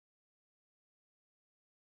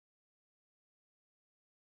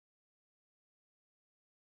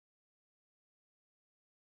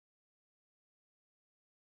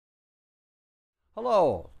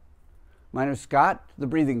Hello, my name is Scott, the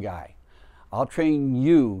breathing guy. I'll train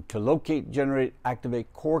you to locate, generate,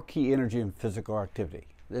 activate core key energy in physical activity.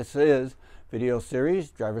 This is video series,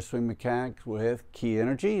 driver swing mechanics with key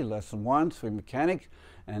energy, lesson 1, swing mechanics,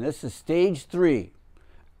 and this is stage 3,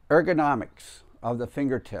 ergonomics of the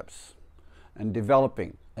fingertips and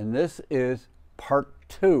developing. And this is part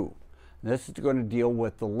 2. This is going to deal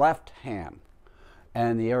with the left hand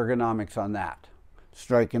and the ergonomics on that,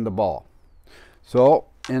 striking the ball. So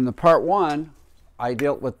in the part 1, I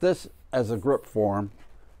dealt with this as a grip form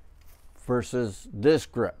versus this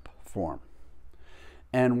grip form,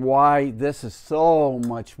 and why this is so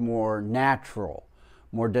much more natural,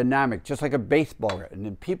 more dynamic, just like a baseball grip. And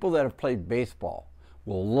the people that have played baseball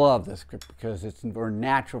will love this grip because it's more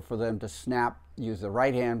natural for them to snap, use the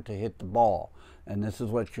right hand to hit the ball. And this is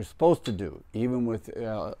what you're supposed to do, even with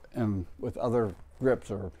other grips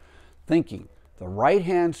or thinking. The right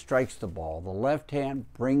hand strikes the ball, the left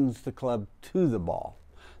hand brings the club to the ball.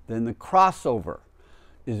 Then the crossover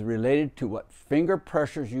is related to what finger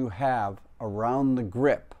pressures you have around the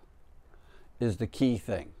grip is the key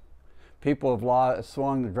thing. People have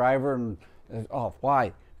swung the driver and off.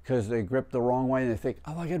 Why? Because they grip the wrong way and they think,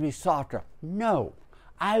 oh, I gotta be softer. No,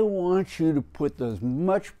 I want you to put as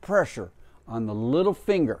much pressure on the little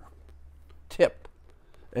finger tip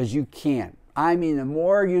as you can. I mean, the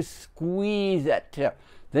more you squeeze that tip,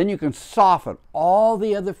 then you can soften all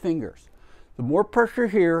the other fingers. The more pressure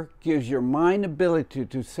here gives your mind ability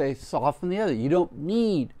to say soften the other. You don't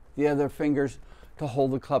need the other fingers to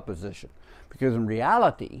hold the club position, because in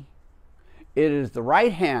reality, it is the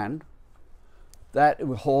right hand that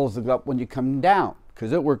holds the club when you come down,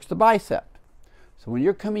 because it works the bicep. So when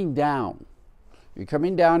you're coming down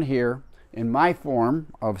here in my form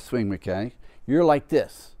of swing mechanics, you're like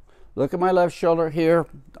this. Look at my left shoulder here,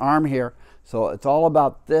 arm here. So it's all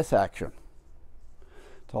about this action.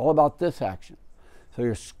 It's all about this action. So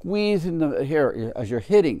you're squeezing here as you're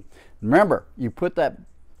hitting. Remember, you put that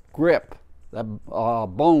grip, that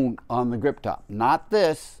bone on the grip top. Not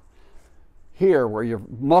this here where your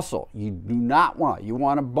muscle. You do not want. You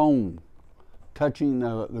want a bone touching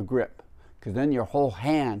the grip, because then your whole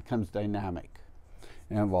hand comes dynamic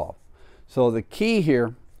and involved. So the key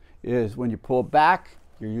here is when you pull back,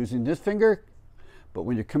 you're using this finger, but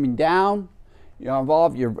when you're coming down, you're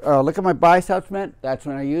involved. Look at my biceps, man. That's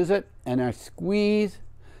when I use it, and I squeeze,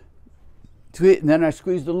 and then I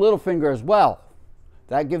squeeze the little finger as well.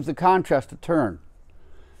 That gives the contrast a turn.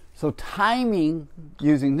 So timing,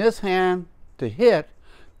 using this hand to hit,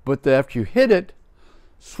 but after you hit it,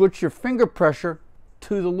 switch your finger pressure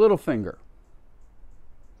to the little finger.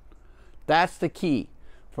 That's the key.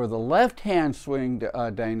 For the left hand swing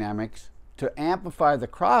dynamics, to amplify the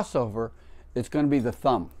crossover, it's going to be the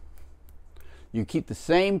thumb. You keep the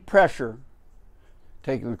same pressure,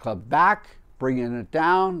 taking the club back, bringing it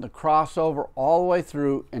down, the crossover all the way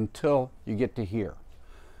through until you get to here.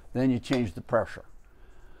 Then you change the pressure.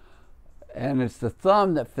 And it's the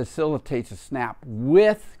thumb that facilitates a snap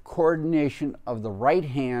with coordination of the right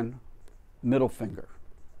hand middle finger.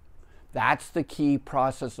 That's the key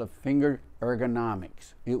process of finger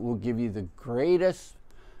ergonomics. It will give you the greatest,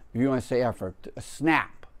 if you want to say effort, a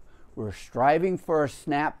snap. We're striving for a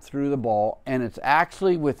snap through the ball, and it's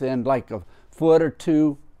actually within like a foot or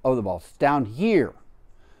two of the ball. It's down here,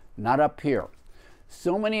 not up here.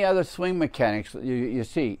 So many other swing mechanics you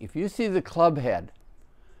see. If you see the club head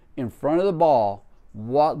in front of the ball,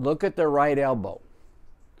 look at their right elbow.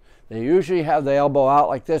 They usually have the elbow out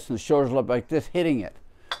like this and the shoulders up like this, hitting it,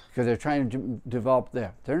 because they're trying to develop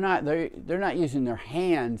there. They're not using their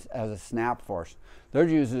hands as a snap force. They're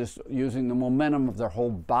using the momentum of their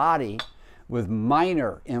whole body with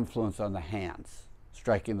minor influence on the hands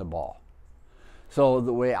striking the ball. So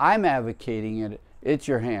the way I'm advocating it, it's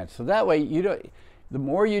your hands. So that way, the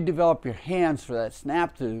more you develop your hands for that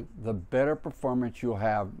snap through, the better performance you'll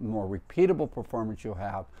have, the more repeatable performance you'll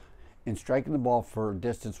have in striking the ball for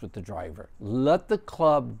distance with the driver. Let the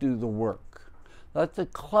club do the work. Let the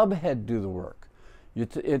club head do the work.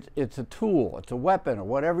 It's a tool, it's a weapon, or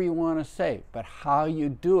whatever you want to say, but how you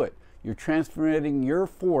do it, you're transferring your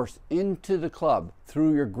force into the club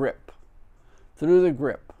through your grip, through the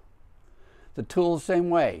grip. The tool the same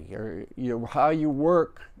way, how you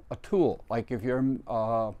work a tool, like if you're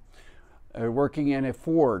working in a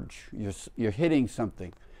forge, you're hitting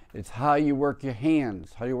something. It's how you work your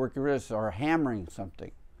hands, how you work your wrists, or hammering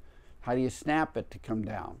something. How do you snap it to come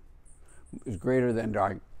down? Is greater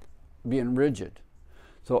than being rigid.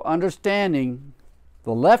 So understanding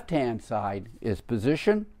the left-hand side is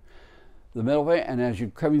position, the middle finger, and as you're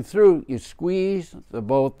coming through, you squeeze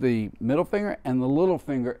both the middle finger and the little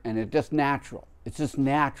finger, and it's just natural. It's just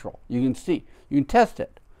natural. You can see. You can test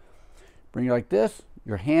it. Bring it like this.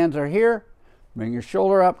 Your hands are here. Bring your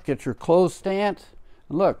shoulder up. Get your closed stance.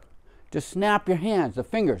 And look, just snap your hands, the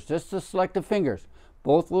fingers, just to select the fingers.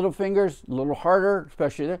 Both little fingers, a little harder,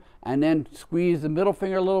 especially there. And then squeeze the middle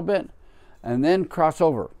finger a little bit. And then cross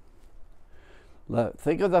over.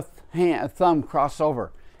 Think of the thumb cross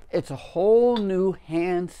over. It's a whole new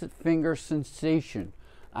hand-finger sensation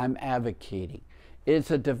I'm advocating.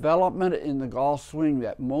 It's a development in the golf swing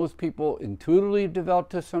that most people intuitively develop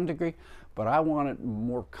to some degree, but I want it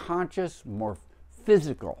more conscious, more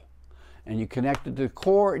physical. And you connect it to the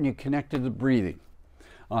core and you connect it to the breathing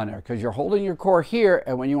on there, because you're holding your core here,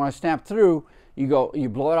 and when you want to snap through, you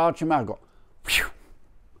blow it out your mouth, go, whew.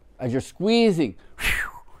 As you're squeezing,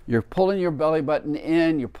 whew, you're pulling your belly button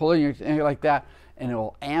in, you're pulling your like that, and it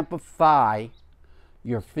will amplify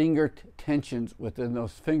your finger tensions within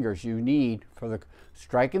those fingers you need for the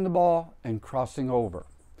striking the ball and crossing over.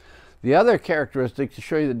 The other characteristic to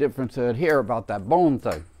show you the difference here about that bone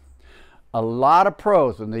thing. A lot of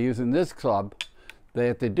pros, when they're using this club,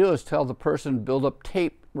 what they do is tell the person to build up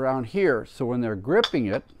tape around here, so when they're gripping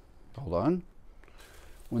it, hold on,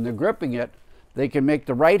 when they're gripping it, they can make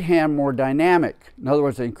the right hand more dynamic. In other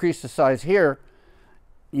words, they increase the size here,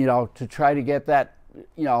 you know, to try to get that,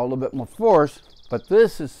 you know, a little bit more force. But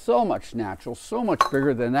this is so much natural, so much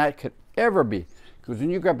bigger than that could ever be. Because when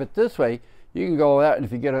you grab it this way, you can go out, and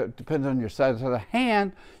if you get a, depends on your size of the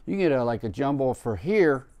hand, you can get like a jumbo for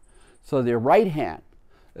here. So the right hand,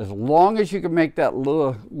 as long as you can make that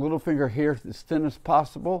little finger here as thin as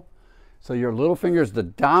possible. So your little finger is the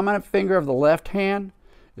dominant finger of the left hand.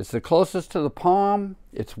 It's the closest to the palm.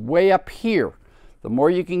 It's way up here. The more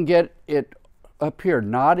you can get it up here,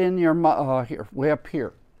 not in your here, way up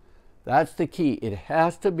here. That's the key. It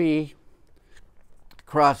has to be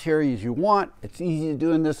across here as you want. It's easy to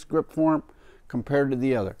do in this grip form compared to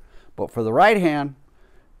the other. But for the right hand,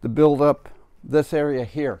 to build up this area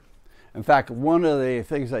here. In fact, one of the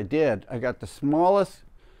things I did, I got the smallest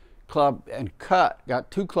club and got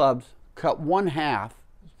two clubs, cut one half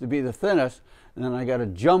to be the thinnest, and then I got a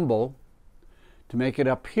jumbo to make it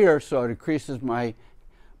up here, so it increases my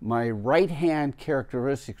right hand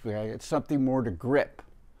characteristics. I get something more to grip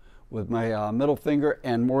with my middle finger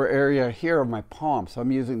and more area here of my palm. So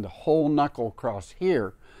I'm using the whole knuckle across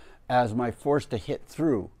here as my force to hit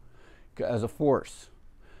through as a force.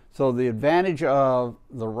 So the advantage of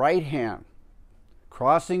the right hand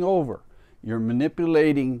crossing over, you're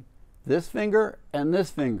manipulating this finger and this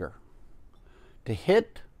finger to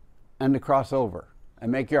hit and to cross over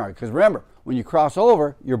and make your arm. Because remember, when you cross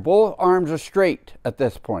over, your both arms are straight at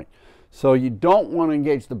this point. So you don't want to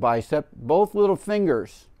engage the bicep. Both little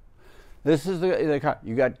fingers. This is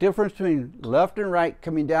you got difference between left and right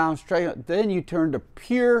coming down straight. Then you turn to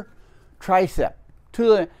pure tricep.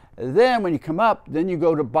 Then when you come up, then you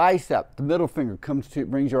go to bicep. The middle finger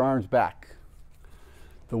brings your arms back.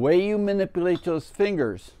 The way you manipulate those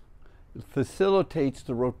fingers facilitates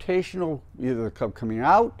the rotational, either the club coming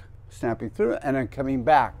out, snapping through, and then coming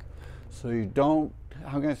back. So you don't,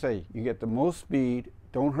 how can I say, you get the most speed,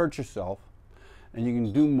 don't hurt yourself, and you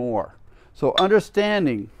can do more. So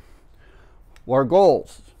understanding our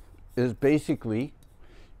goals is basically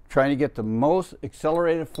trying to get the most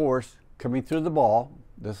accelerated force coming through the ball.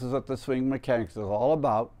 This is what the swing mechanics is all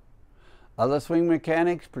about. Other swing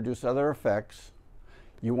mechanics produce other effects.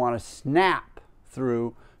 You want to snap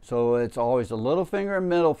through, so it's always a little finger and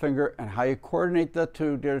middle finger, and how you coordinate the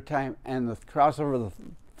two at a time, and the crossover of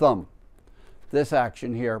the thumb. This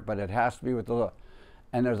action here, but it has to be with the,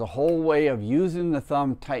 and there's a whole way of using the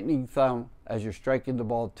thumb, tightening thumb as you're striking the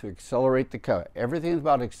ball to accelerate the club. Everything's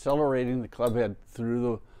about accelerating the club head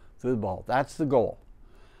through the ball. That's the goal.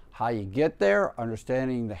 How you get there,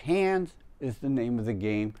 understanding the hands, is the name of the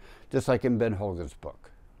game, just like in Ben Hogan's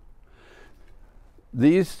book.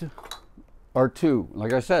 These are two.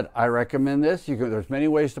 Like I said, I recommend this. There's many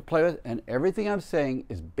ways to play with it, and everything I'm saying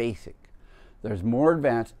is basic. There's more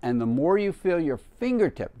advanced, and the more you feel your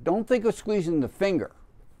fingertip, don't think of squeezing the finger.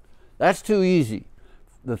 That's too easy.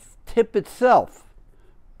 The tip itself,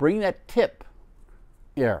 bring that tip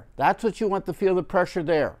here. That's what you want to feel, the pressure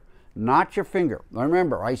there, not your finger.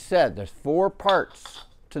 Remember, I said there's 4 parts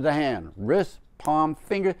to the hand: wrist, palm,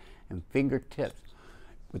 finger, and fingertips.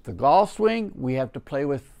 With the golf swing, we have to play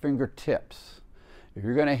with fingertips. If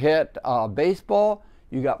you're going to hit a baseball,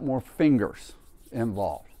 you got more fingers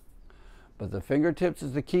involved. But the fingertips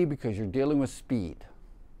is the key, because you're dealing with speed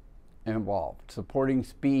involved, supporting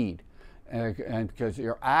speed. And because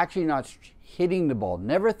you're actually not hitting the ball.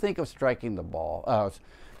 Never think of striking the ball.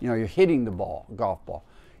 You're hitting the ball, golf ball.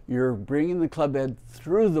 You're bringing the club head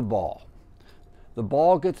through the ball. the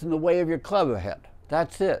ball gets in the way of your club head.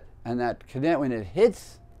 That's it. And that when it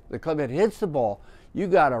hits, the club head hits the ball, you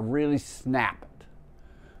got to really snap it.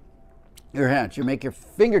 Your hands, you make your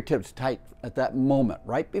fingertips tight at that moment,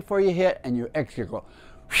 right before you hit, and you exhale, go,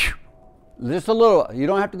 just a little. You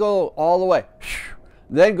don't have to go all the way.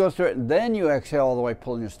 Then go through it, and then you exhale all the way,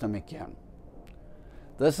 pulling your stomach in.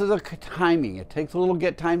 This is a timing. It takes a little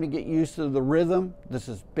time to get used to the rhythm. This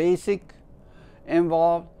is basic,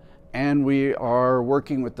 involved, and we are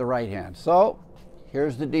working with the right hand. So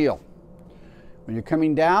here's the deal. When you're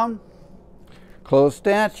coming down, closed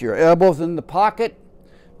stance, your elbows in the pocket.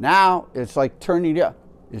 Now it's like turning up.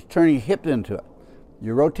 It's turning your hip into it.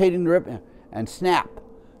 You're rotating the rib and snap.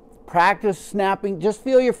 Practice snapping. Just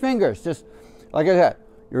feel your fingers. Just like I said,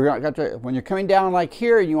 when you're coming down like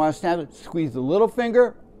here and you want to snap it, squeeze the little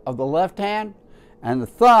finger of the left hand and the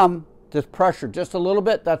thumb, just pressure just a little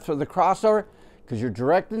bit. That's for the crossover, because you're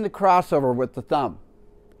directing the crossover with the thumb.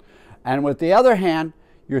 And with the other hand,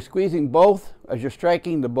 you're squeezing both as you're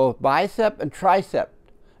striking the both bicep and tricep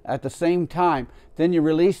at the same time. Then you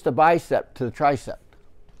release the bicep to the tricep.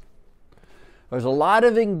 There's a lot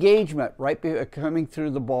of engagement right coming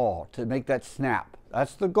through the ball to make that snap.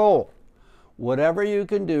 That's the goal. Whatever you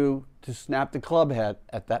can do to snap the club head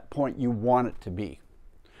at that point you want it to be.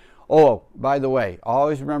 Oh, by the way,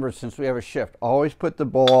 always remember, since we have a shift, always put the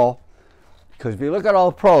ball, because if you look at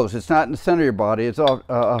all the pros, it's not in the center of your body, it's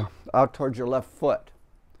out towards your left foot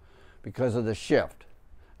because of the shift.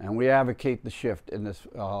 And we advocate the shift in this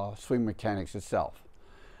swing mechanics itself.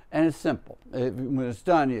 And it's simple. When it's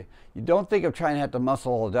done, you don't think of trying to have to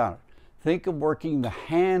muscle all down. Think of working the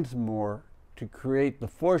hands more to create the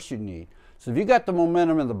force you need. So if you got the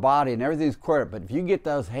momentum in the body and everything's coordinated, but if you get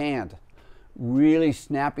those hands really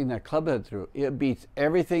snapping that club head through, it beats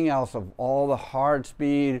everything else of all the hard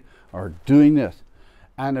speed or doing this.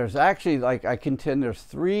 And there's actually, like I contend, there's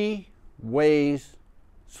three ways,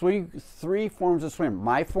 three forms of swing.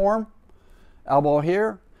 My form, elbow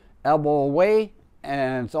here, elbow away,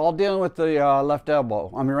 and it's all dealing with the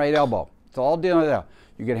right elbow. It's all dealing with that.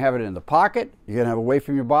 You can have it in the pocket, you can have it away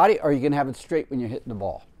from your body, or you can have it straight when you're hitting the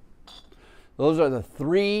ball. Those are the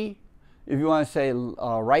three, if you want to say,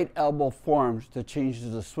 right elbow forms that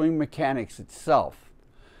changes the swing mechanics itself.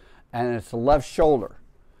 And it's the left shoulder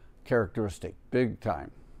characteristic, big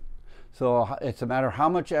time. So it's a matter of how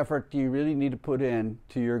much effort do you really need to put in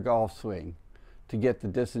to your golf swing to get the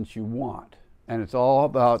distance you want. And it's all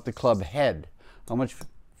about the club head. How much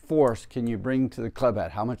force can you bring to the club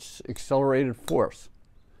head? How much accelerated force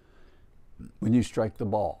when you strike the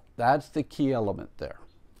ball? That's the key element there.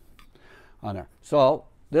 On there. So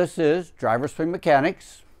this is driver swing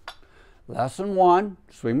mechanics, lesson 1,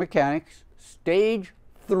 swing mechanics, stage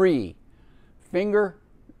 3, finger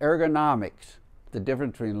ergonomics, the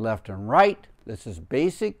difference between left and right. This is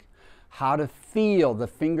basic, how to feel the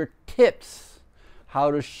fingertips, how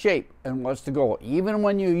to shape, and what's the goal. Even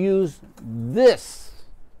when you use this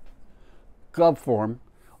glove form,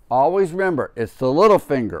 always remember it's the little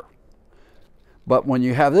finger. But when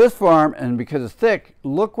you have this form, and because it's thick,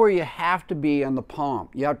 look where you have to be on the palm.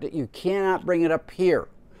 You cannot bring it up here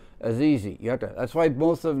as easy. That's why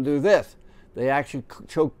most of them do this. They actually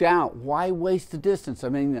choke down. Why waste the distance? I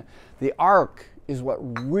mean, the arc is what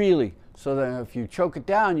really, so that if you choke it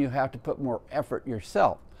down, you have to put more effort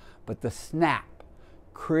yourself. But the snap,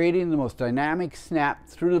 creating the most dynamic snap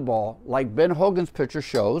through the ball, like Ben Hogan's picture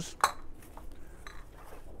shows,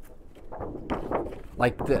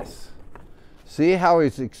 like this. See how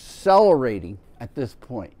he's accelerating at this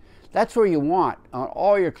point. That's where you want on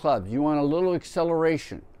all your clubs. You want a little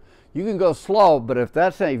acceleration. You can go slow, but if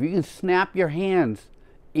you can snap your hands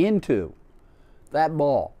into that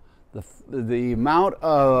ball, the amount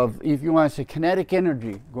of, if you want to say, kinetic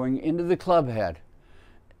energy going into the club head,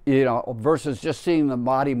 versus just seeing the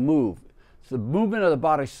body move. So the movement of the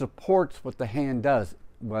body supports what the hand does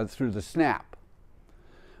through the snap.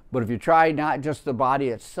 But if you try not just the body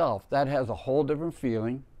itself, that has a whole different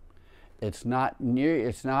feeling. It's not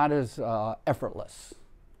as effortless.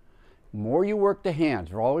 The more you work the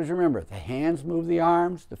hands, always remember, the hands move the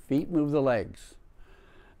arms, the feet move the legs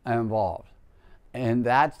involved. And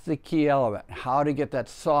that's the key element, how to get that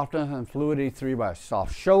softness and fluidity through by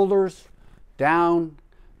soft shoulders, down,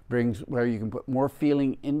 brings where you can put more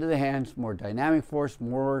feeling into the hands, more dynamic force,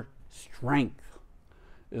 more strength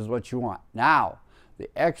is what you want. Now, the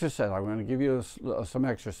exercise, I'm going to give you some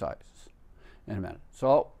exercises in a minute.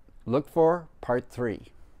 So look for part 3.